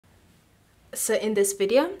So in this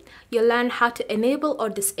video, you'll learn how to enable or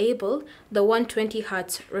disable the 120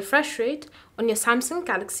 Hz refresh rate on your Samsung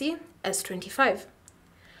Galaxy S25.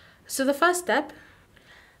 So the first step,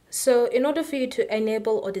 in order for you to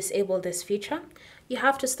enable or disable this feature, you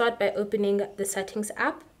have to start by opening the Settings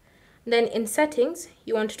app. Then in Settings,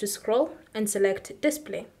 you want to scroll and select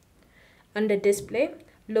Display. Under Display,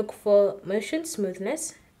 look for Motion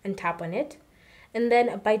Smoothness and tap on it. And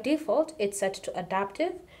then by default, it's set to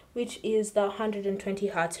Adaptive, which is the 120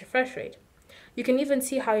 Hz refresh rate. You can even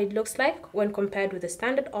see how it looks like when compared with the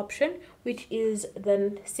standard option, which is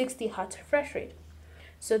the 60 Hz refresh rate.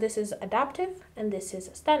 So this is adaptive and this is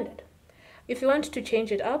standard. If you want to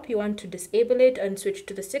change it up, you want to disable it and switch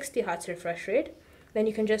to the 60 Hz refresh rate, then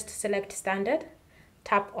you can just select standard,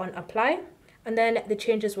 tap on apply, and then the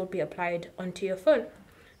changes will be applied onto your phone.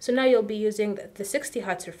 So now you'll be using the 60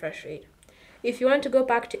 Hz refresh rate. If you want to go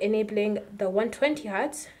back to enabling the 120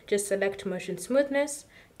 Hz, just select Motion Smoothness,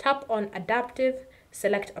 tap on Adaptive,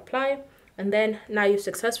 select Apply, and then now you've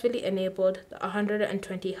successfully enabled the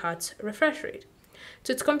 120 Hz refresh rate.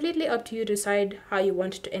 So it's completely up to you to decide how you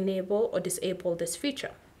want to enable or disable this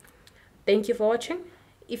feature. Thank you for watching.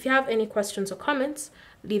 If you have any questions or comments,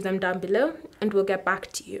 leave them down below and we'll get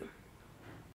back to you.